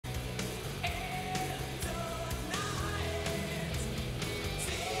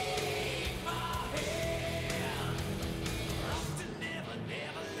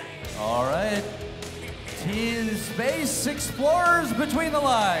All right. Team Space Explorers between the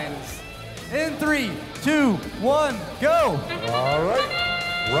lines. In 3, 2, 1, go. All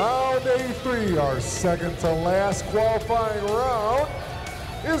right. Round A3, our second to last qualifying round,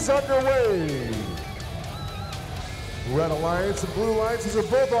 is underway. Red Alliance and Blue Alliances are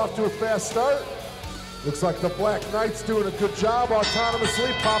both off to a fast start. Looks like the Black Knights doing a good job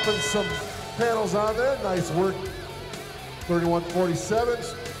autonomously, popping some panels on there. Nice work, 3147.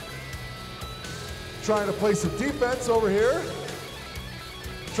 Trying to play some defense over here.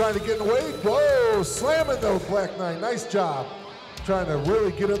 Trying to get in the way. Whoa, slamming though, Black Knight. Nice job. Trying to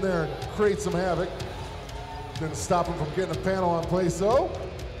really get in there and create some havoc. Didn't stop him from getting a panel on place though.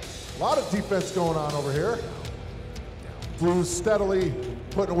 A lot of defense going on over here. Blues steadily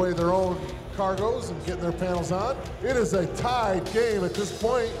putting away their own cargoes and getting their panels on. It is a tied game at this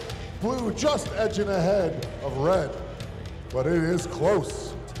point. Blue just edging ahead of red, but it is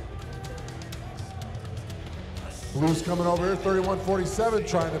close. Blues coming over here, 3147,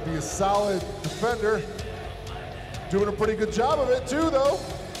 trying to be a solid defender. Doing a pretty good job of it too, though.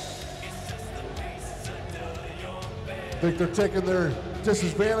 I think they're taking their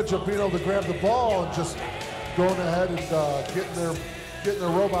disadvantage of being able to grab the ball and just going ahead and getting their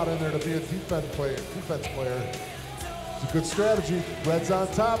robot in there to be a defense player. It's a good strategy. Red's on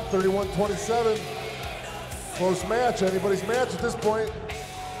top, 31-27. Close match, anybody's match at this point.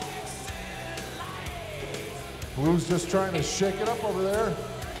 Blues just trying to shake it up over there,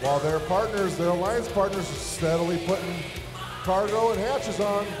 while their partners, their alliance partners, are steadily putting cargo and hatches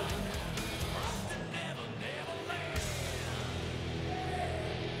on.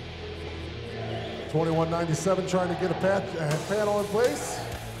 $21.97 trying to get a panel in place.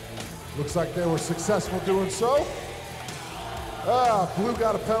 Looks like they were successful doing so. Blue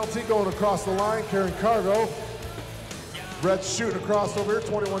got a penalty going across the line, carrying cargo. Red's shooting across over here,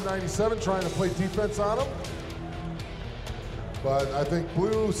 $21.97, trying to play defense on them. But I think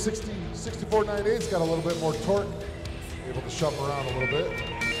Blue 64.98's got a little bit more torque, able to shove them around a little bit.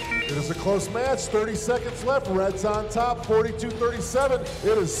 It is a close match, 30 seconds left. Red's on top, 42-37.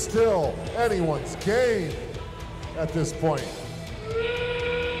 It is still anyone's game at this point.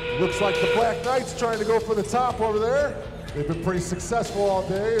 Looks like the Black Knights trying to go for the top over there. They've been pretty successful all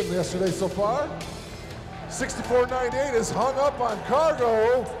day and yesterday so far. 64.98 is hung up on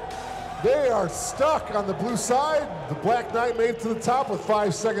cargo. They are stuck on the blue side. The Black Knight made it to the top with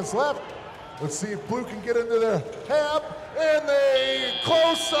 5 seconds left. Let's see if Blue can get into their hab. And they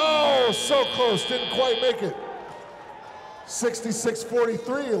close, oh, so close, didn't quite make it.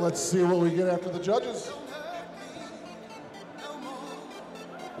 66-43, let's see what we get after the judges.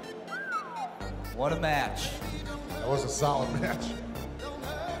 What a match. That was a solid match.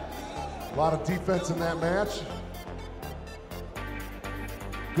 A lot of defense in that match.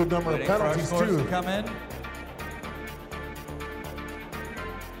 Good number of penalties too. To come in.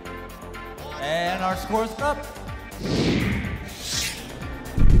 And our scores up.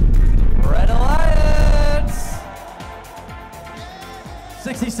 Red Alliance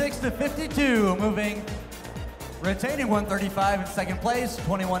 66-52, moving, retaining 135 in second place,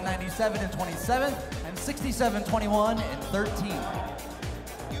 21.97 in 27th, and 67.21 in 13th.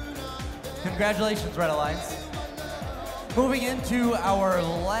 Congratulations, Red Alliance. Moving into our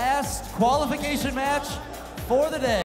last qualification match for the day.